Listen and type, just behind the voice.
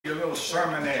little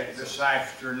sermonette this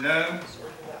afternoon.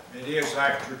 It is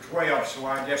after 12, so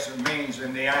I guess it means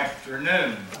in the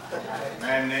afternoon.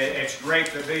 And it's great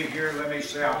to be here. Let me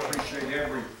say I appreciate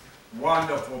every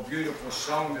wonderful, beautiful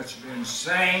song that's been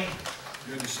sang.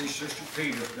 Good to see Sister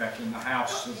Peter back in the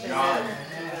house of God.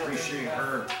 Appreciate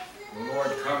her, the Lord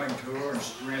coming to her and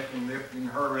strengthening, lifting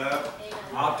her up.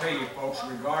 I'll tell you folks,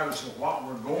 regardless of what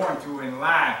we're going through in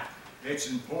life,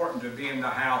 it's important to be in the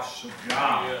house of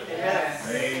God. Yes.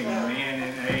 Amen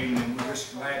and amen. We're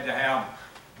just glad to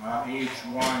have each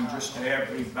one, just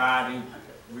everybody.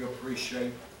 We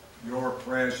appreciate your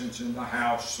presence in the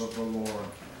house of the Lord.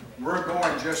 We're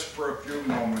going just for a few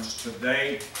moments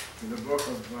today to the book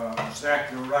of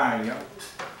Zechariah,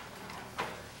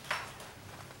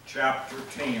 chapter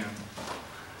 10.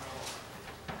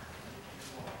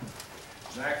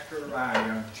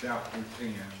 Zechariah, chapter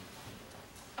 10.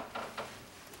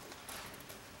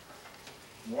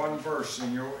 One verse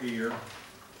in your ear,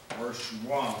 verse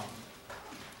 1.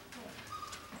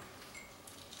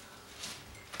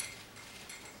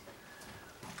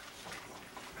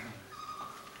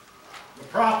 The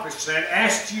prophet said,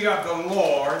 "Ask ye of the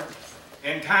Lord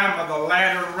in time of the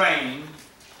latter rain,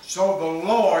 so the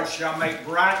Lord shall make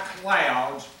bright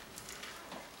clouds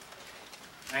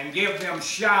and give them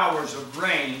showers of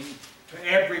rain to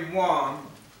every one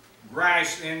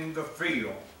grass in the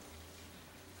field.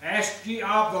 Ask ye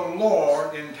of the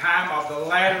Lord in time of the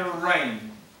latter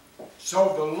rain,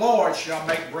 so the Lord shall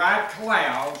make bright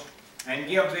clouds and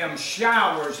give them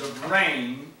showers of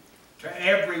rain to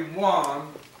every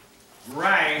one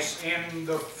grass in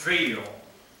the field."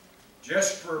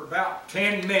 Just for about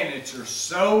 10 minutes or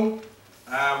so,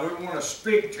 we want to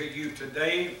speak to you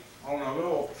today on a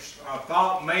little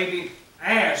thought, maybe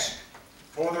ask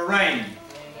for the rain.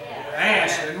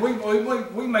 Ask, and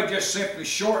we may just simply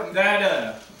shorten that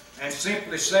up and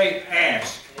simply say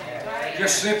ask.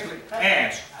 Just simply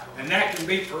ask, and that can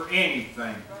be for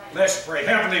anything. Let's pray.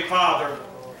 Heavenly Father,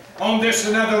 on this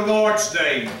another Lord's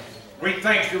Day, we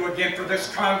thank you again for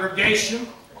this congregation.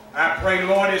 I pray,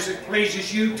 Lord, as it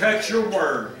pleases you, touch your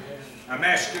word. I'm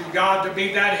asking God to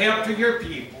be that help to your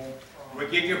people. We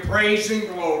give you praise and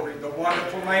glory in the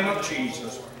wonderful name of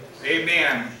Jesus.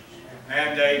 Amen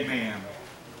and amen.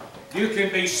 You can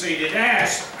be seated.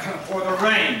 Ask for the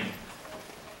rain.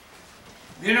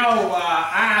 You know,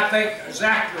 I think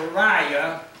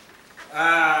Zechariah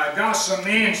got some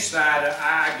insight,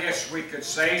 I guess we could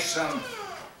say, some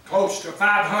close to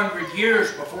 500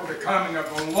 years before the coming of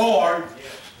the Lord,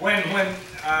 when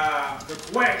the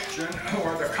question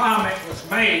or the comment was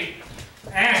made,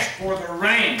 ask for the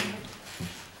rain.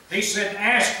 He said,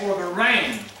 ask for the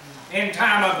rain in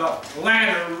time of the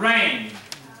latter rain.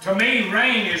 To me,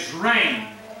 rain is rain.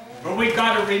 But we've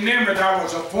got to remember there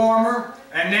was a former,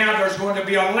 and now there's going to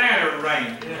be a latter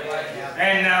rain.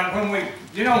 And when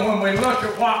we look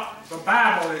at what the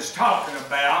Bible is talking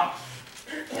about,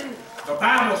 the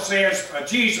Bible says,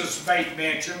 Jesus made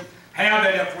mention, how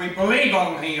that if we believe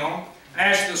on Him,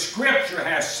 as the Scripture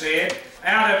has said,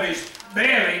 out of His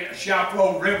belly shall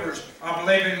flow rivers of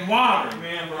living water.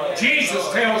 Amen, Jesus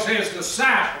tells His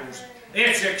disciples,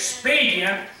 it's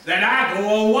expedient that I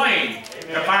go away. Amen.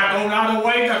 If I go not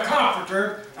away, the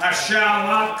Comforter shall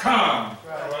not come.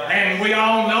 Right. And we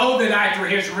all know that after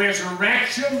His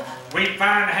resurrection, we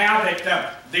find how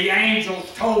that the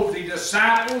angels told the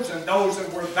disciples and those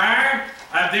that were there,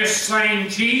 this same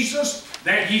Jesus,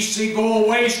 that ye see go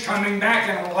away is coming back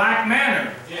in a like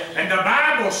manner. Yeah. And the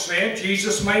Bible said,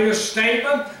 Jesus made a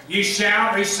statement, ye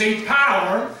shall receive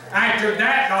power. After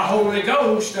that, the Holy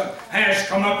Ghost has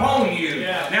come upon you.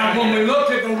 Yeah. Now, when we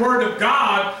look at the Word of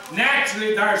God,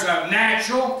 naturally there's a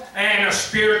natural and a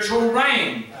spiritual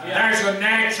rain. Yeah. There's a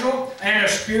natural and a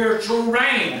spiritual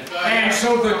rain. And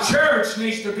so the church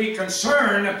needs to be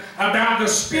concerned about the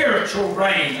spiritual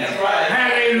rain. Right.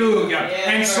 Hallelujah.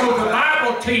 Yeah. And so the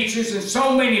Bible teaches in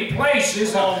so many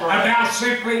places about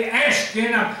simply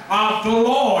asking of the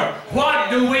Lord. What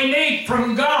do we need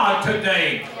from God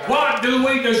today? What do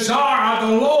we desire of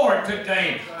the Lord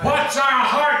today? What's our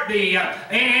heartbeat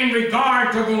in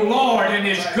regard to the Lord and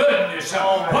His goodness?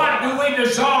 What do we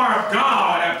desire of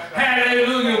God?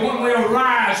 Hallelujah. When we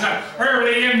arise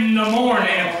early in the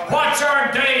morning, what's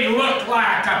our day look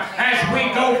like as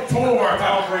we go forth?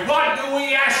 What do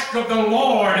we ask of the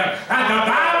Lord? The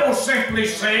Bible simply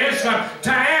says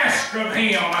to ask of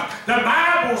Him. The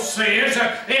Bible says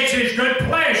it's His good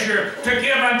pleasure to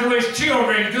give unto His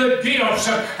children good gifts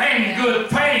and good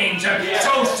things.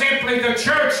 So simply the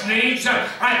church needs to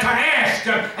ask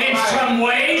in some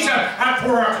ways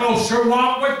for a closer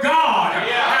walk with God,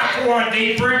 for a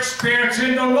deeper experience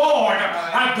in the Lord.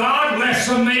 God less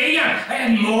of me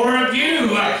and more of you.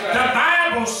 The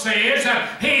Bible says,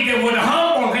 he that would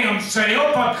humble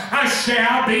himself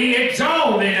shall be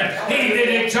exalted. He that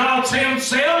exalts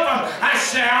himself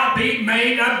shall be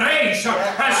made abased.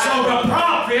 So the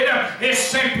prophet is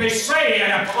simply saying,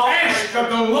 ask of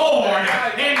the Lord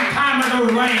in time of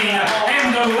the rain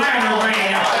and the latter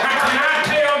rain. Can I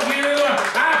tell you,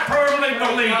 I firmly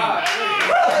believe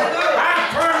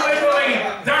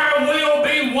there will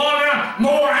be one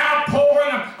more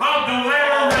outpouring of the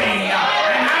latter rain.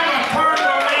 And I'm a firm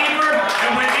believer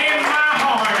within my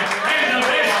heart. And the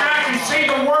best I can see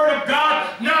the Word of God,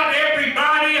 not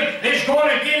everybody is going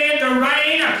to get in the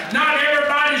rain. Not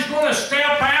everybody's going to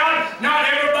step out. Not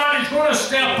everybody's going to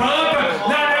step up.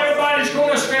 Not everybody's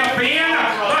going to step in.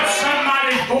 But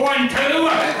somebody's going to.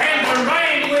 And the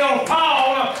rain will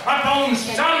fall upon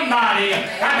somebody.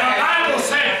 And the Bible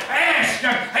said, ask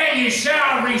and you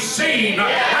shall receive.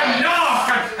 Knock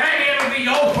and it'll be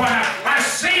open.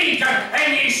 Seek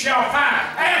and ye shall find.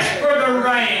 Ask for the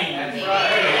rain.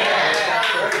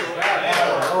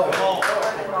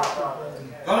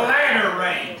 The latter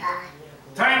rain.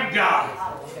 Thank God.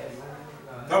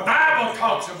 The Bible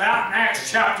talks about in Acts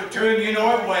chapter 2, and you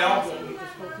know it well,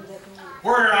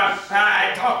 where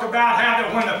I talked about how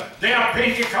that when the day of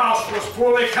Pentecost was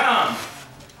fully come,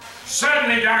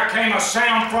 suddenly there came a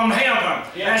sound from heaven,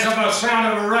 as of a sound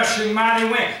of a rushing mighty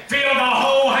wind, filled the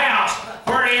whole house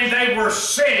wherein they were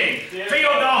sitting,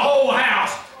 filled the whole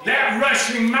house, that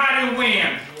rushing mighty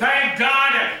wind. Thank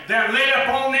God that lit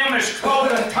upon them as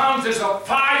cloven tongues as of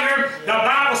fire. The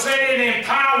Bible said it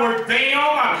empowered them.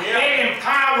 It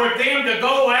empowered them to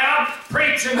go out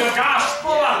preaching the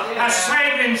gospel,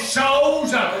 saving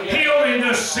souls, healing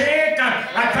the sick.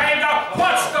 Thank God.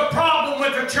 What's the problem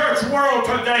with the church world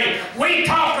today? We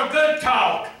talk a good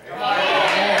talk.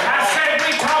 I said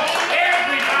we talk.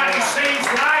 Everybody seems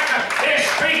like they're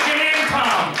speaking in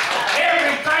tongues.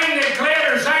 Everything that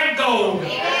glitters ain't gold.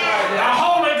 The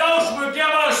Holy Ghost will give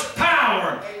us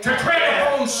power to tread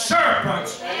upon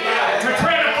serpents, to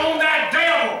tread upon that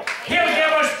devil. He'll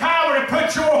give us power to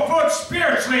put your foot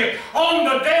spiritually on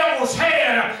the devil's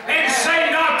head and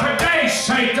say, not today,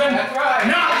 Satan.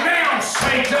 Not now,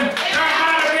 Satan. There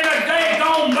might have been a day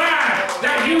gone by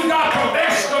that you got the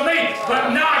best of me,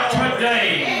 but not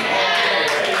today.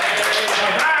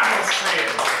 The Bible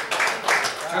says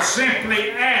to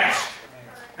simply ask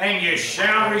and you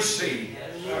shall receive.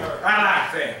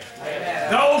 I like that.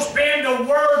 Those being the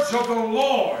words of the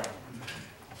Lord.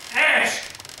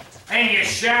 Ask and you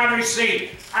shall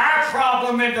receive. Our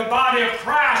problem in the body of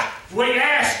Christ, we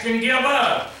ask and give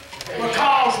up.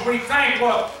 Because we think,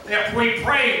 well, if we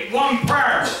pray one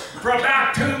prayer for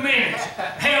about 2 minutes,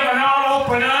 heaven ought to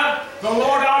open up, the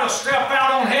Lord ought to step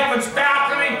out on heaven's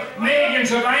balcony,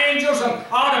 millions of angels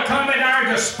ought to come at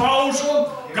our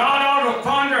disposal, God ought to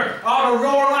thunder, ought to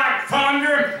roar like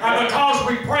thunder, because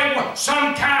we pray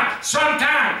sometime.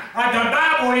 The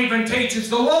Bible even teaches,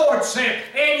 the Lord said,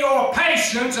 in your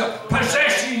patience,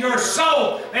 possessing your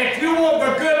soul. If you want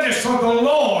the goodness of the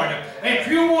Lord, if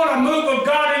you want a move of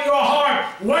God in your heart,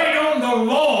 wait on the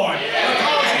Lord,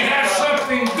 because He has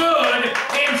something good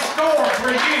in store for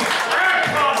you. Our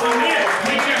problem is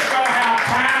we just don't have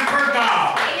time for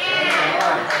God.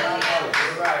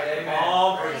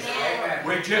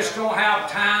 We just don't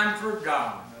have time for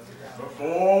God.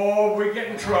 Before we get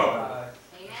in trouble,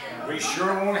 we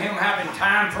sure want Him having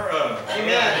time for us.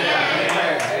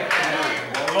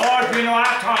 Well, Lord, you know,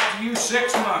 I talked to you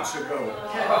 6 months ago.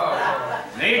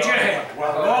 Need your help.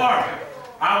 Well, Lord,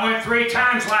 I went 3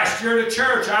 times last year to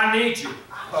church. I need you. You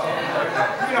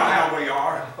know how we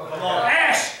are.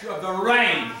 Ask of the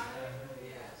rain.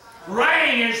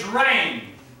 Rain is rain.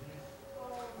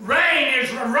 Rain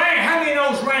is rain. How many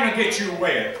knows rain will get you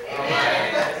wet?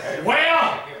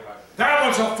 Well, there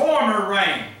was a former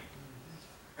rain.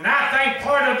 And I think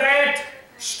part of that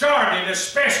started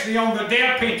especially on the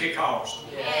day of Pentecost.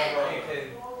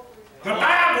 The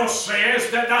Bible says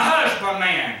that the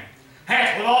husbandman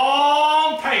hath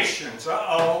long patience,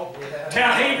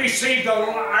 till he received the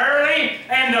early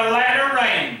and the latter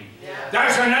rain.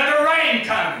 There's another rain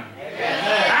coming.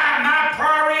 My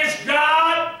prayer is,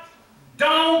 God,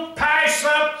 don't pass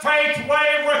up faith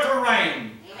way with the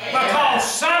rain. Because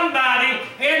somebody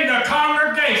in the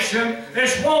congregation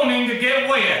is wanting to get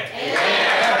wet.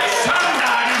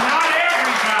 Somebody, not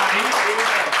everybody,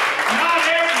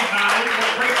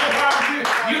 will preach about you.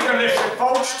 You can listen to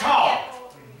folks talk.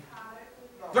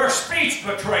 Their speech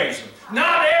betrays them.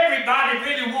 Not everybody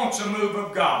really wants a move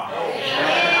of God.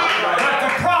 But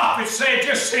the prophet said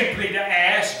just simply to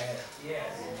ask.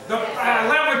 The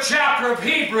 11th chapter of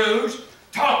Hebrews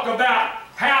talked about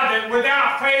how that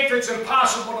without faith it's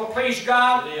impossible to please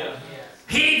God.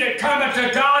 He that cometh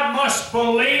to God must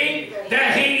believe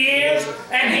that He is,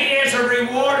 and He is a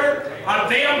rewarder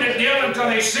of them that deal until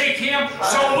they seek Him.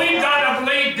 So we've got to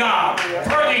believe God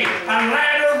for the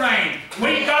latter rain.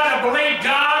 We've got to believe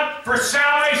God for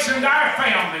salvation to our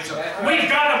families.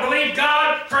 We've got to believe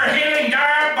God for healing to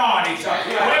our bodies.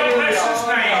 Well, bless His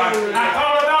name. I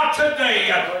thought about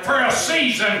today, for a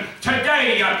season,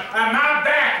 today, my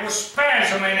back was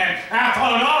spasming, and I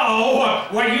thought, oh,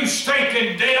 well, you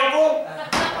stinking devil.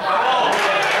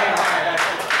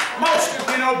 Most of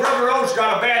you know Brother Rose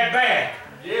got a bad back.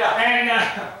 Yeah. And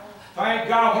thank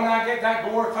God when I get that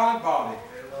glorified body.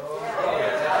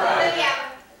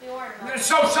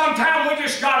 So sometimes we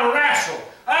just got to wrestle.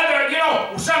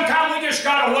 Sometimes we just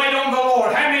got to wait on the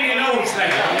Lord. How many knows that?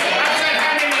 I said,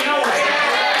 how many knows that?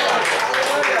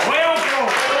 Well,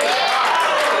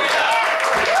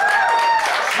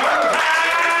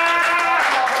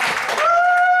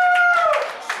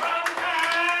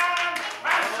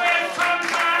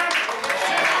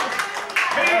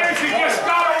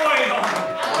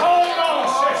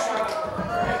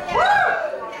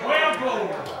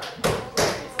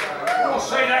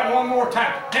 one more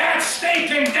time. That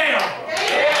stinking devil.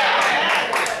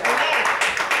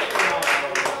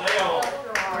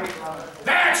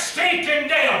 That stinking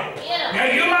devil. Now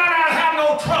you might not have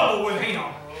no trouble with him,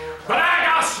 but I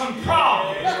got some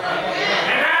problems.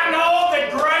 And I know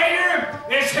that greater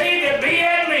is He that be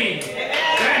in me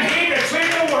than he that's in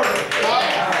the world.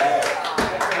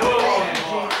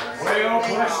 Well,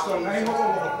 bless the name of the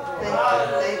Lord.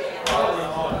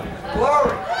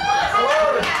 Glory.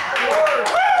 Glory. Glory.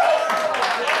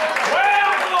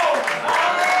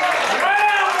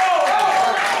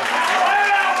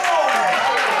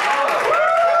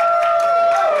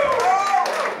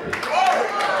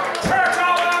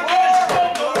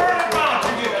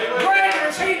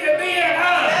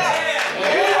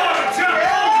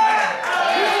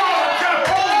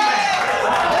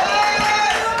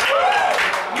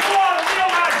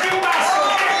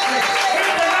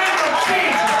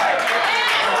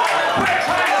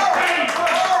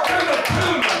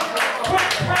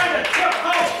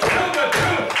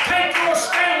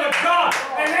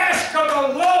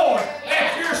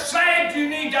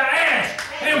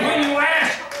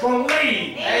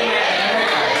 Believe. Amen.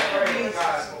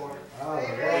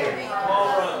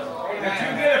 If you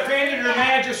get offended or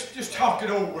mad, just talk it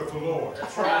over with the Lord.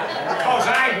 Because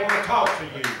I want to talk to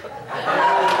you.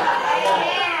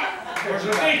 There's a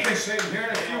deacon sitting here,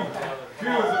 and a few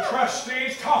of the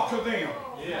trustees, talk to them.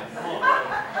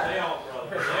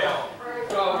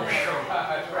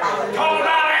 Talk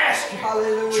about asking.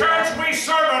 Church, we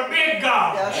serve a big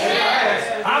God.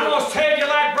 I'm going to tell you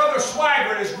like Brother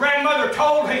Swaggart, his grandmother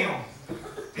told him.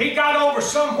 He got over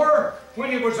somewhere when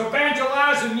he was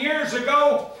evangelizing years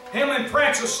ago. Him and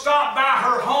Princess stopped by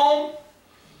her home,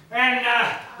 and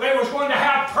they was going to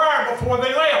have prayer before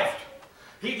they left.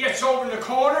 He gets over to the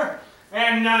corner,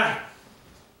 and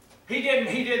he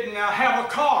didn't have a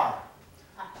car.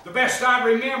 The best I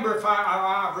remember, if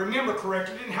I remember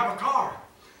correctly, didn't have a car.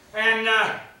 And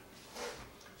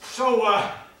so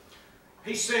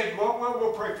he said, well,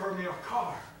 we'll pray for me a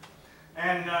car.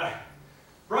 And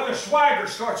Brother Swagger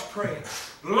starts praying,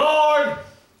 Lord,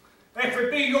 if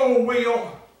it be your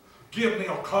will, give me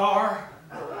a car.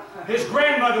 His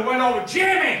grandmother went over,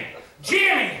 Jimmy,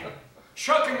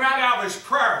 shook him right out of his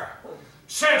prayer.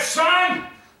 Said, son,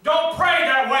 don't pray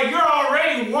that way. You're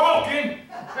already walking.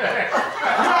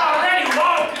 You're already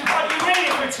walking. What do you mean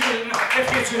if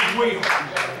it's His will?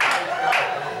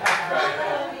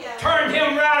 Turned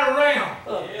him right around.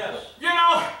 You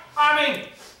know, I mean,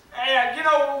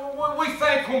 we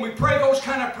think when we pray those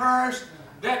kind of prayers,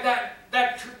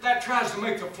 that tries to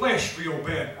make the flesh feel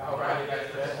better.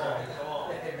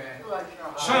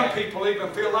 Some people even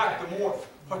feel like the more,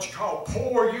 what you call,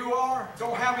 poor you are,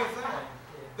 don't have anything,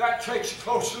 that takes you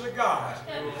closer to God.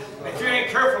 If you ain't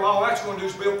careful, all that's going to do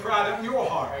is build pride up in your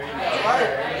heart.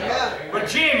 But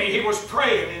Jimmy, he was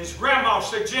praying, and his grandma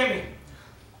said, Jimmy,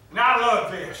 and I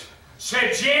love this,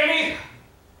 said, Jimmy,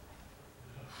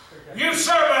 you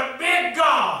serve a big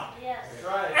God. Yes.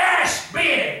 Ask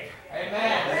big.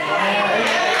 Amen.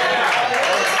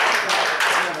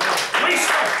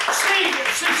 See,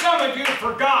 some of you have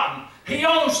forgotten. He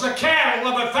owns the cattle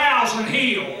of 1,000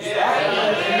 hills.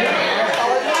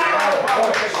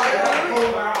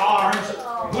 Hold our arms.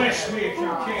 Bless me if you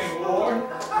can, Lord.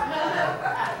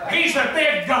 He's a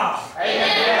big God.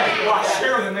 Amen. Well, I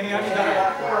share with me. I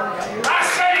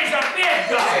said He's a big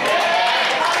God.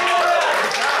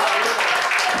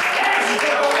 Ask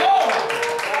the Lord.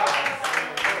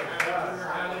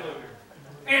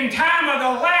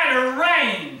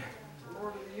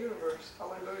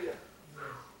 Hallelujah.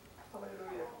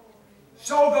 Hallelujah.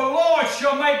 So the Lord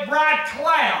shall make bright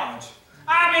clouds.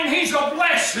 I mean, He's a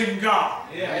blessing God.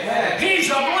 Yes. He's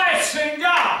a blessing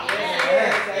God.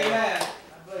 Yes. Amen.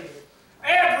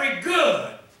 Every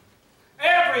good,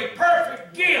 every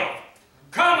perfect gift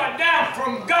coming down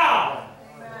from God,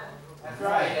 That's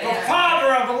right. the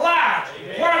Father of lights,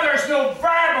 where there's no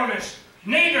variableness,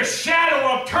 neither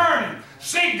shadow of turning.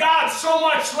 See, God's so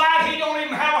much light, He don't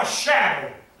even have a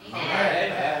shadow.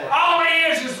 Amen. All He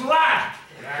is light.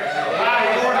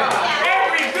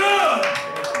 Every good.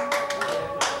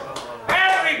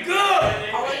 Every good.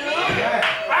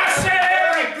 I said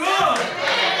every good.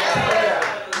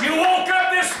 You woke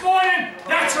up this morning,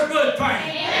 that's a good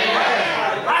thing.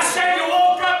 I said you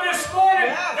woke up this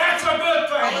morning, that's a good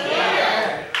thing.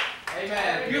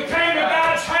 Amen. You came to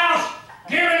God's house,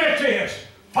 giving it this.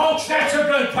 Folks, that's a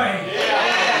good thing.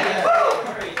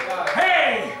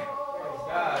 Hey,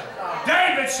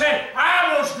 David said,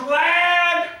 I was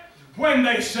glad when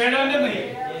they said unto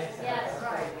me,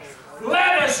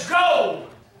 let us go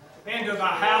into the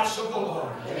house of the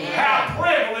Lord. How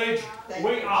privileged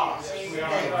we are.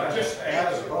 Just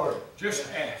ask. Just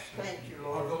ask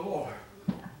of the Lord.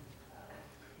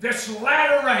 This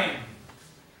latter rain,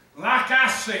 like I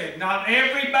said, not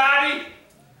everybody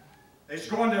is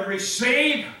going to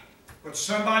receive, but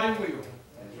somebody will.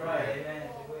 That's right. Amen.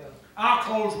 I'll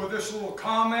close with this little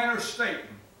comment or statement.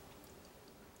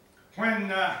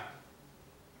 When,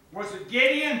 was it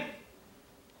Gideon?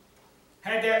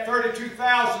 Had that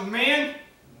 32,000 men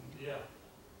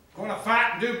going to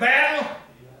fight and do battle.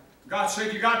 God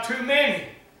said, you got too many.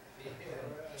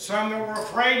 Some that were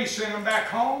afraid, He sent them back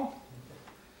home.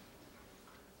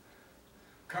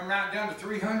 Come right down to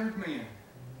 300 men.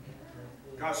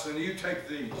 God said, you take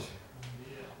these.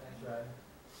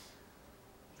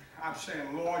 I'm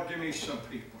saying, Lord, give me some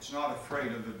people that's not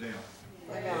afraid of the devil.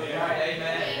 Amen.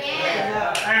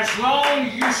 As long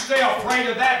as you stay afraid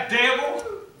of that devil,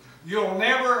 you'll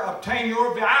never obtain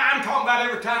your victory. I'm talking about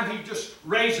every time he just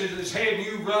raises his head and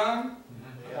you run.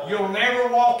 You'll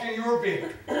never walk in your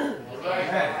victory.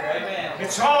 Amen.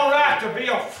 It's all right to be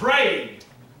afraid,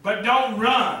 but don't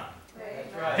run.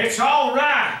 It's all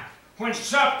right when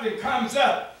something comes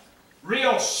up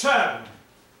real sudden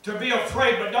to be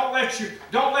afraid, but don't let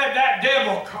that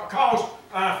devil cause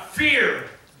fear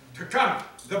to come.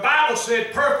 The Bible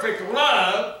said perfect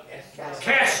love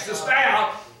casteth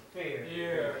out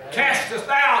fear. Casteth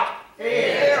out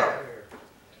fear.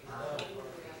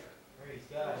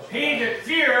 He that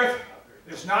feareth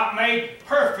is not made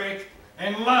perfect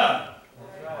in love.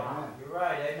 You're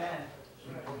right. Amen.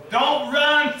 Don't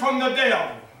run from the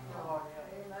devil.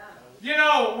 You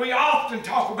know, we often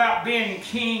talk about being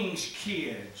king's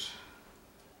kids.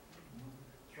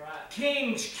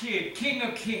 King's kid, king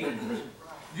of kings.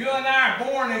 You and I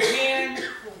are born again.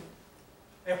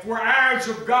 If we're heirs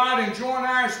of God and joint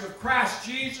heirs with Christ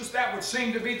Jesus, that would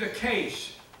seem to be the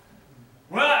case.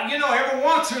 Well, you know, every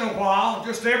once in a while,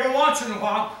 just every once in a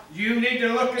while, you need to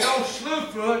look at old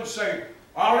Slewfoot and say,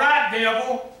 all right,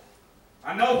 devil,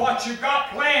 I know what you've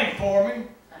got planned for me,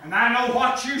 and I know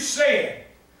what you said.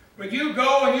 But you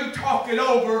go and you talk it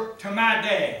over to my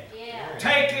dad. Yeah.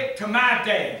 Take it to my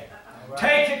dad. Right.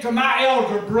 Take it to my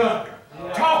elder brother.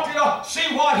 Yeah. Talk it up.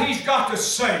 See what he's got to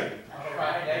say. All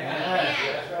right. Amen.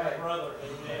 That's right, brother.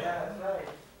 Amen. That's right.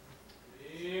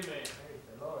 Amen.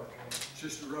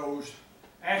 Sister Rose,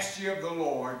 asked you of the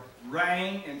Lord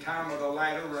rain in time of the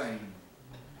latter rain.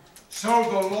 So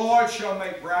the Lord shall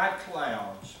make bright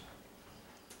clouds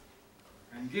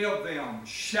and give them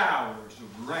showers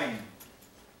of rain.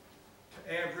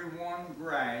 Everyone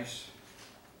grass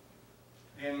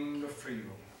in the field.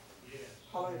 Yes.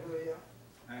 Hallelujah.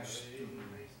 That's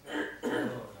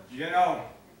you know,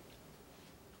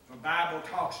 the Bible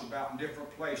talks about in different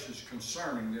places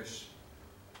concerning this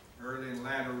early and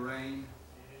latter rain.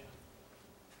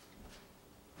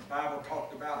 The Bible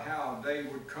talked about how a day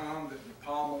would come that the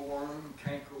palmer worm,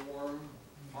 cankerworm,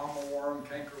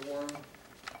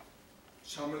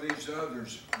 some of these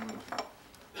others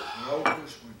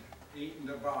locusts would eat and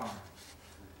devour.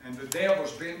 And the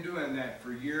devil's been doing that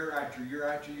for year after year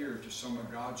after year to some of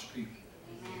God's people.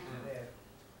 Amen.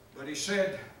 But he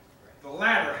said the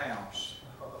latter house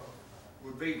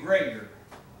would be greater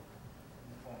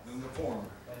than the former.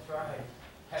 That's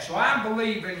right. So I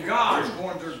believe in God is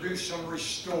going to do some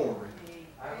restoring.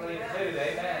 I believe too.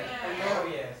 Amen. Oh,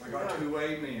 yes. I got two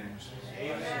amens.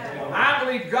 Amen. I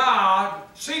believe God,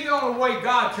 see the only way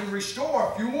God can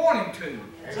restore if you want Him to.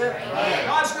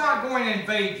 God's not going to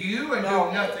invade you and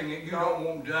do nothing that you don't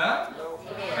want done.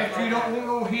 If you don't want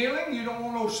no healing, you don't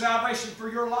want no salvation for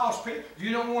your lost people,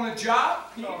 you don't want a job,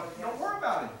 don't worry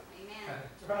about it.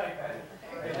 That's right,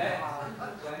 Amen.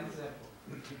 Plain and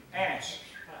simple. Ask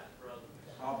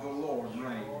of the Lord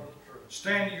rain.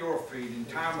 Stand to your feet in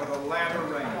time of the latter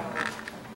rain.